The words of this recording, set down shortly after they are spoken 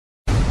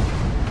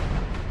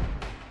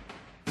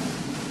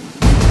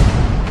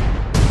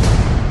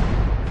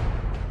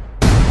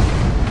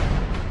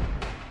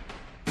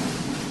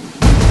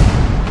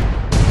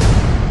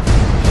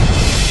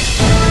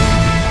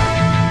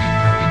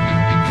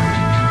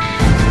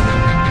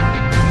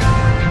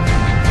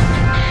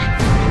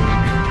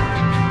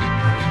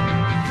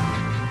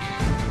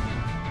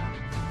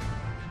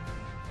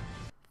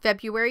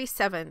February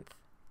 7th,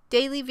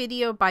 Daily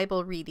Video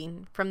Bible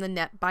Reading from the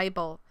Net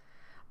Bible,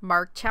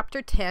 Mark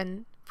chapter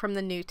 10 from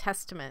the New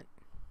Testament.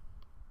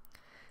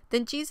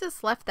 Then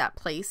Jesus left that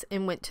place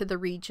and went to the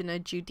region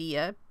of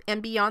Judea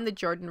and beyond the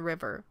Jordan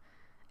River.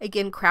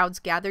 Again crowds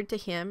gathered to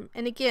him,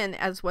 and again,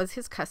 as was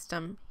his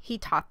custom, he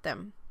taught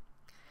them.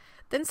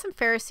 Then some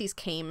Pharisees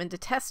came, and to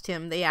test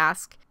him they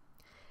asked,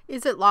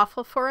 "Is it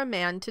lawful for a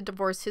man to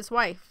divorce his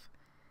wife?"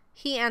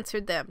 He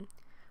answered them,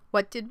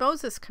 "What did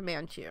Moses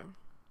command you?"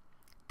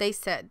 They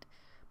said,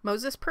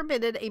 "Moses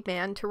permitted a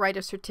man to write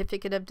a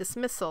certificate of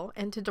dismissal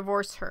and to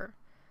divorce her."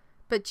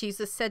 But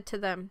Jesus said to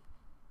them,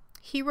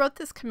 "He wrote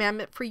this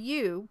commandment for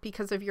you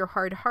because of your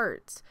hard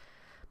hearts.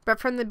 But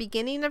from the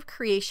beginning of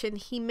creation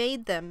he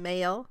made them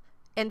male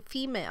and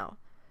female.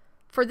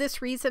 For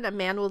this reason a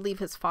man will leave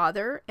his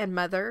father and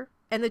mother,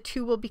 and the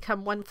two will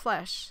become one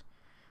flesh.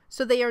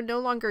 So they are no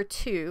longer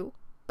two,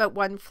 but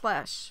one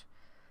flesh.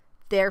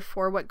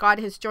 Therefore what God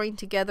has joined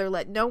together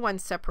let no one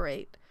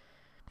separate."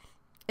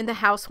 In the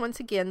house once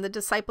again the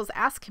disciples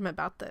asked him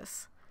about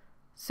this.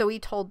 So he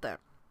told them,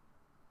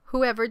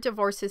 "Whoever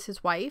divorces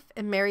his wife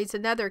and marries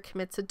another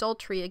commits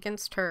adultery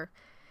against her.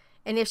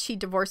 And if she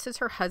divorces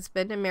her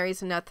husband and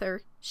marries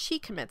another, she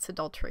commits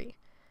adultery."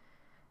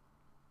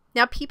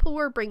 Now people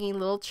were bringing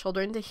little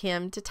children to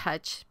him to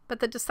touch,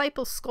 but the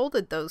disciples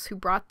scolded those who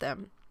brought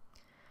them.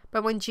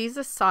 But when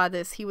Jesus saw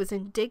this, he was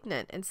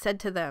indignant and said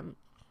to them,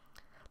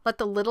 "Let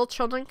the little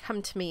children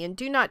come to me, and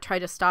do not try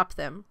to stop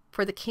them,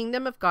 for the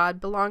kingdom of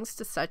God belongs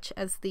to such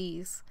as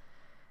these.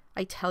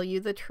 I tell you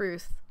the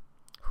truth.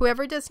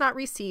 Whoever does not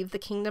receive the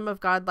kingdom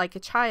of God like a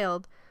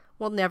child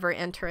will never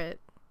enter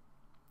it."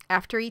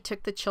 After he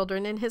took the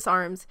children in his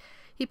arms,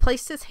 he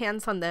placed his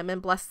hands on them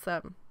and blessed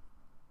them.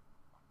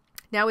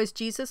 Now as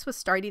Jesus was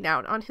starting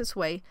out on his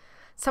way,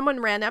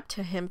 someone ran up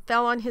to him,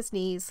 fell on his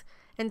knees,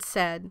 and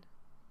said,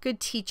 "Good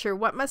teacher,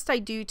 what must I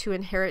do to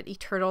inherit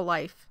eternal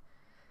life?"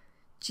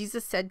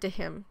 Jesus said to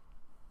him,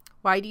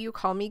 "Why do you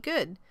call me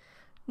good?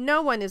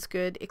 No one is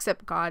good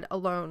except God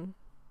alone.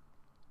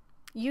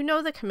 You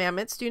know the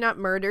commandments: do not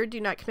murder,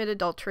 do not commit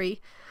adultery,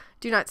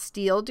 do not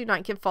steal, do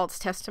not give false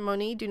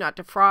testimony, do not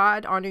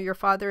defraud, honor your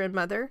father and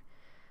mother."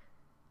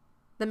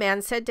 The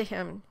man said to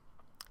him,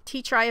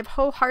 "Teacher, I have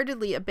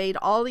wholeheartedly obeyed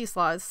all these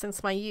laws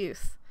since my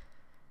youth."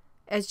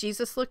 As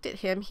Jesus looked at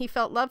him, he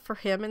felt love for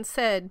him and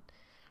said,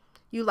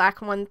 "You lack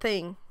one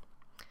thing.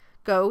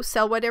 Go,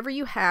 sell whatever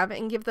you have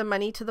and give the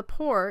money to the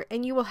poor,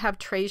 and you will have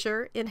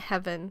treasure in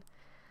heaven.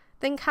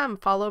 Then come,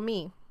 follow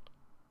me."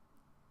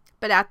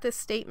 But at this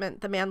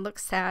statement the man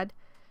looked sad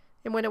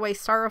and went away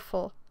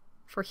sorrowful,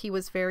 for he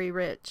was very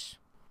rich.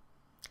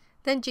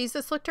 Then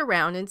Jesus looked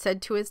around and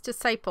said to his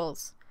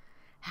disciples,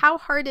 "How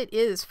hard it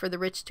is for the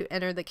rich to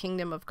enter the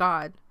kingdom of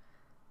God."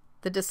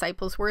 The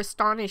disciples were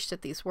astonished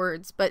at these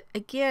words, but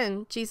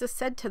again Jesus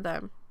said to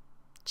them,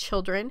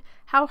 "Children,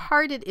 how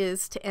hard it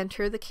is to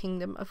enter the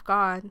kingdom of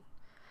God.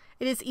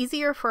 It is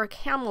easier for a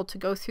camel to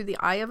go through the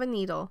eye of a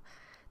needle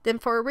than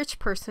for a rich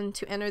person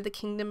to enter the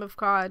kingdom of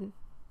God."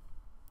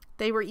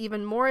 They were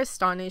even more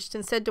astonished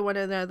and said to one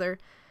another,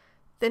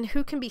 "Then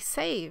who can be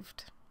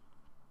saved?"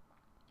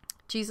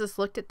 Jesus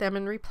looked at them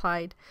and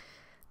replied,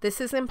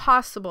 "This is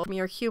impossible for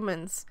mere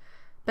humans,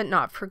 but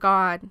not for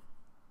God.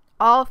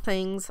 All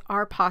things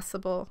are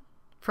possible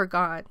for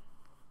God."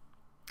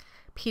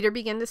 Peter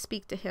began to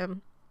speak to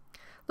him.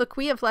 "Look,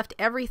 we have left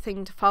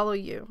everything to follow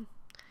you."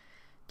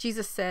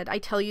 Jesus said, "I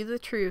tell you the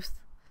truth.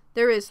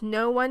 There is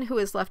no one who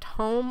has left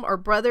home or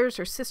brothers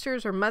or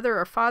sisters or mother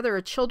or father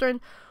or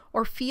children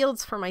or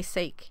fields for my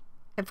sake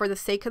and for the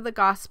sake of the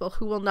gospel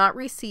who will not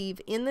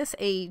receive in this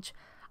age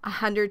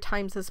 100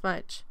 times as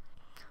much.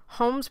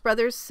 Homes,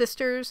 brothers,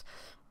 sisters,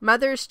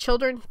 mothers,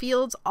 children,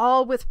 fields,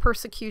 all with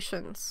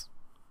persecutions.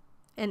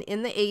 And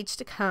in the age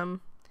to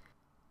come,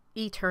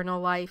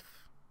 eternal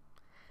life.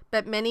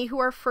 But many who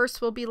are first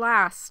will be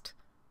last,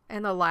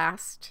 and the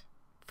last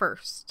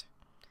first."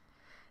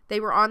 They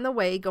were on the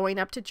way going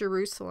up to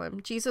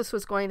Jerusalem. Jesus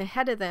was going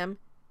ahead of them,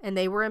 and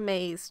they were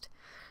amazed.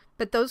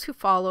 But those who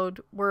followed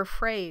were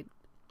afraid.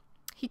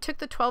 He took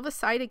the 12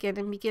 aside again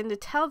and began to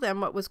tell them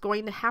what was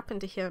going to happen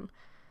to him.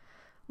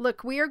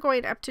 "Look, we are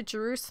going up to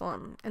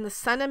Jerusalem, and the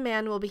Son of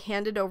Man will be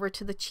handed over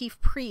to the chief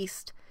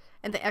priest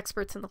and the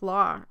experts in the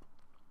law.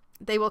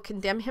 They will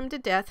condemn him to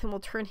death and will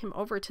turn him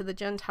over to the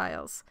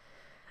Gentiles.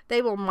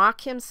 They will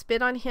mock him,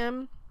 spit on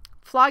him,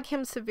 flog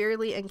him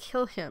severely, and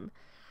kill him.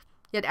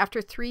 Yet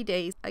after 3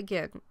 days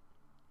again."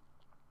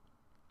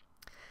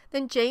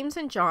 Then James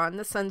and John,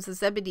 the sons of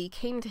Zebedee,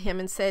 came to him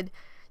and said,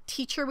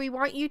 "Teacher, we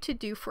want you to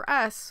do for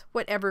us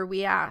whatever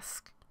we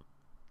ask."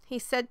 He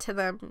said to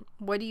them,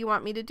 "What do you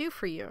want me to do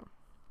for you?"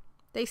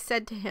 They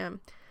said to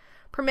him,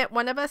 "Permit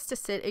one of us to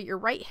sit at your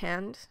right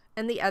hand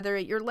and the other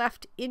at your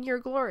left in your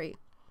glory."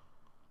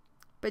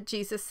 But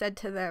Jesus said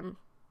to them,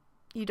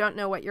 "You don't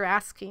know what you're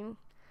asking.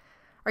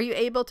 Are you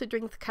able to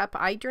drink the cup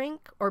I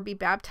drink, or be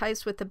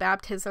baptized with the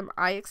baptism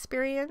I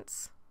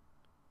experience?"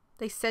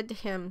 They said to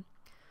him,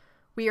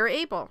 "We are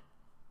able."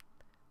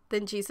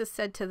 Then Jesus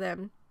said to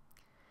them,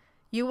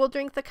 You will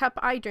drink the cup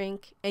I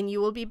drink, and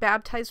you will be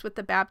baptized with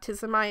the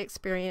baptism I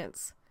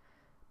experience.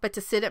 But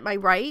to sit at my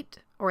right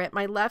or at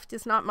my left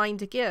is not mine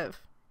to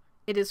give.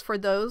 It is for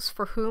those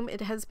for whom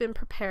it has been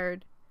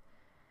prepared."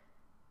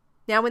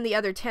 Now when the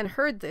other 10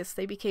 heard this,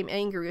 they became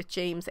angry with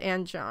James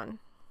and John.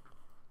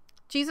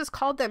 Jesus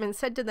called them and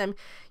said to them,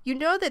 "You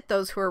know that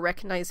those who are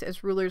recognized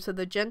as rulers of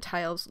the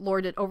Gentiles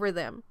lord it over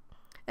them,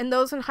 and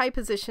those in high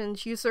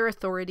positions use their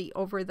authority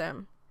over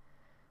them.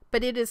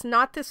 But it is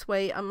not this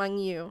way among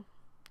you.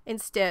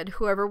 Instead,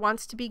 whoever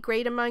wants to be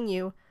great among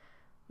you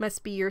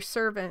must be your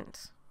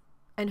servant,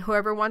 and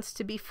whoever wants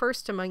to be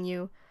first among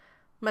you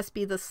must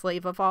be the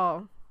slave of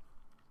all.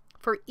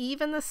 For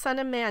even the Son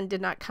of Man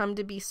did not come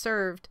to be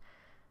served,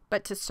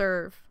 but to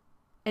serve,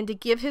 and to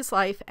give his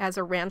life as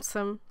a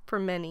ransom for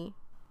many."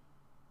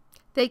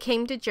 They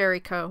came to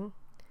Jericho.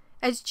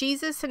 As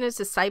Jesus and his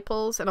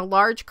disciples and a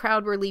large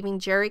crowd were leaving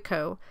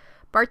Jericho,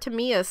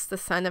 Bartimaeus, the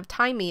son of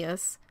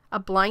Timaeus, a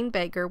blind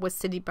beggar, was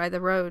sitting by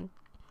the road.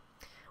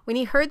 When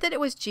he heard that it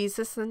was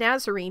Jesus the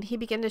Nazarene, he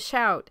began to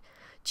shout,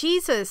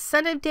 "Jesus,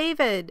 Son of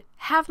David,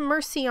 have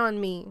mercy on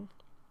me."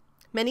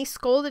 Many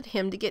scolded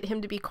him to get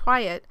him to be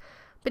quiet,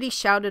 but he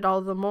shouted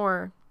all the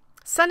more,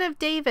 "Son of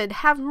David,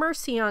 have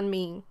mercy on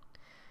me."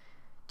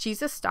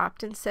 Jesus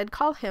stopped and said,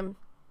 "Call him."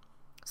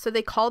 So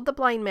they called the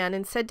blind man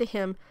and said to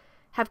him,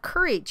 "Have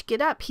courage,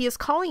 get up, he is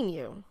calling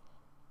you."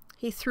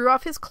 He threw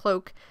off his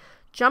cloak,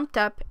 jumped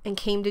up, and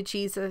came to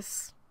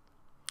Jesus.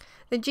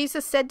 Then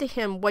Jesus said to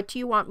him, "What do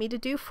you want me to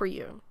do for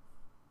you?"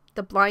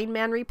 The blind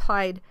man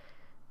replied,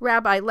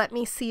 "Rabbi, let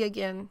me see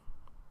again."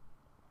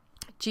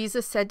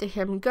 Jesus said to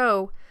him,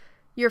 "Go,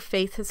 your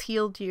faith has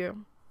healed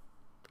you."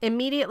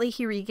 Immediately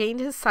he regained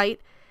his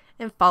sight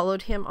and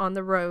followed him on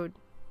the road.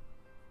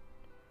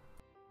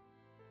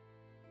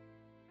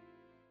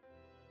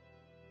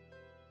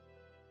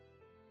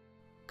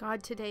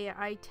 God, today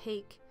I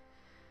take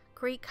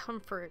great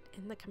comfort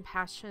in the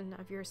compassion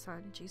of your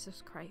Son,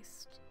 Jesus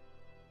Christ.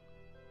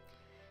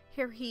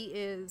 Here he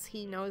is.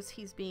 He knows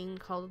he's being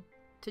called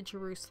to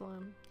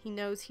Jerusalem. He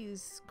knows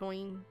he's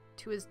going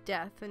to his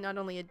death, and not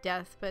only a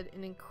death, but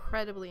an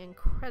incredibly,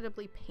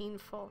 incredibly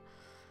painful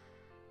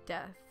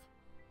death.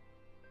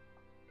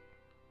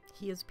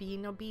 He is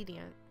being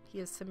obedient.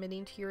 He is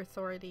submitting to your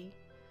authority.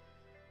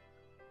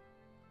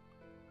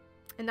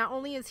 And not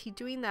only is he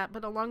doing that,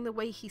 but along the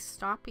way he's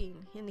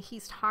stopping and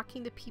he's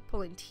talking to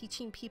people and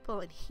teaching people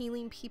and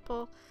healing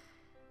people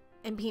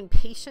and being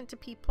patient to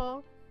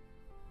people.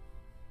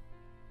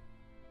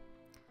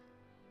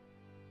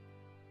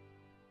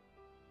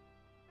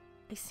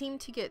 I seem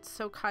to get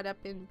so caught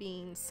up in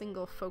being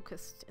single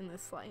focused in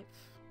this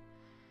life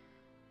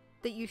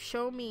that you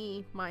show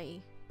me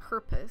my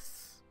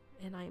purpose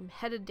and I'm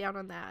headed down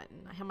on that,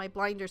 and I have my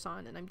blinders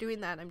on and I'm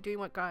doing that. I'm doing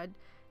what God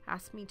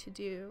asked me to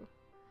do.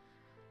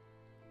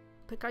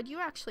 But God, you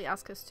actually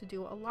ask us to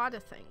do a lot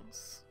of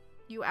things.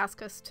 You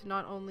ask us to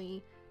not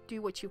only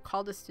do what you've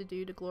called us to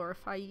do to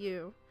glorify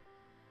you,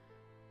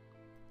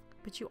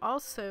 but you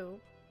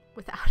also,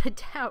 without a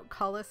doubt,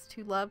 call us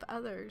to love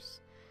others.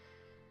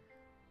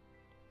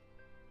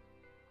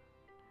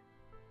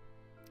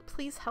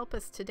 Please help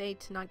us today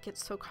to not get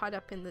so caught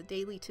up in the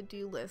daily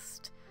to-do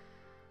list.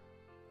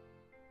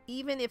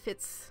 Even if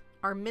it's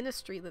our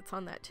ministry that's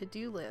on that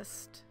to-do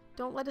list,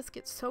 don't let us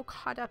get so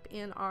caught up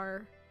in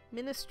our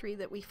ministry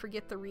that we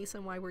forget the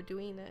reason why we're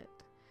doing it.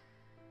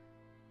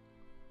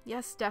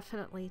 Yes,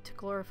 definitely to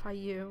glorify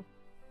you,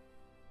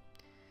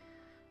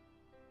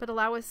 but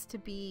allow us to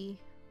be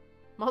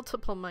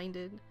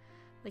multiple-minded,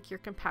 like your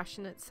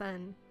compassionate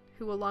Son,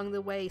 who along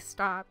the way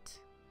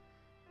stopped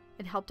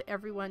and helped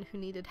everyone who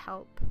needed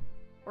help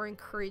or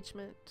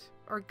encouragement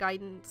or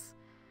guidance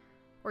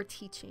or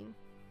teaching.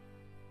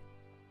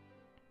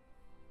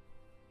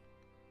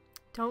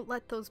 Don't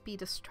let those be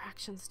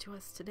distractions to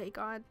us today,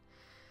 God.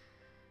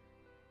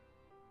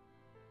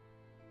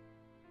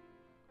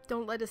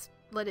 Don't let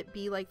it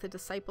be like the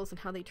disciples and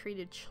how they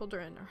treated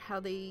children, or how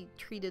they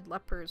treated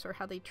lepers, or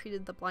how they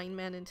treated the blind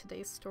man in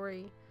today's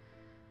story.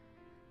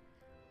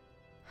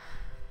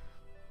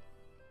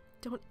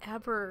 Don't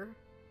ever,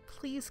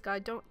 please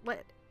God, don't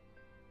let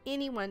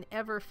anyone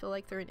ever feel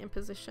like they're an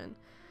imposition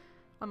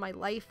on my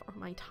life or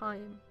my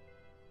time.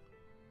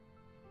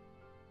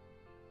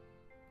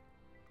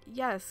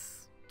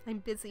 Yes, I'm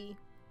busy.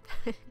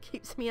 It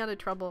keeps me out of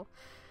trouble.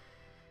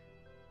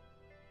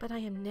 But I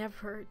am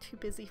never too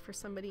busy for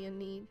somebody in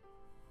need.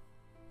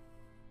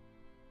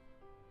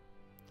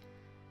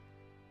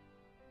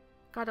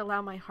 God,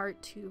 allow my heart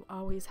to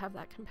always have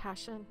that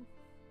compassion,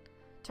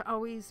 to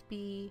always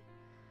be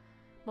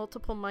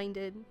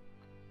multiple-minded,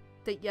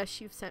 that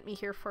yes, you've sent me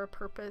here for a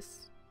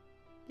purpose.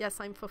 Yes,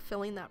 I'm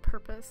fulfilling that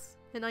purpose,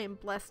 and I am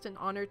blessed and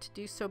honored to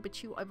do so,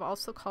 but you have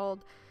also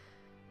called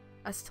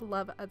us to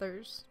love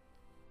others.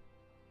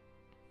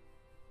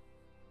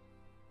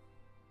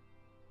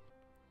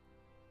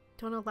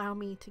 Don't allow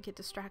me to get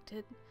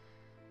distracted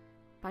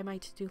by my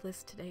to-do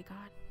list today,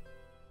 God.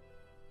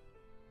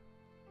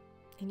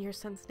 In your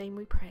Son's name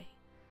we pray.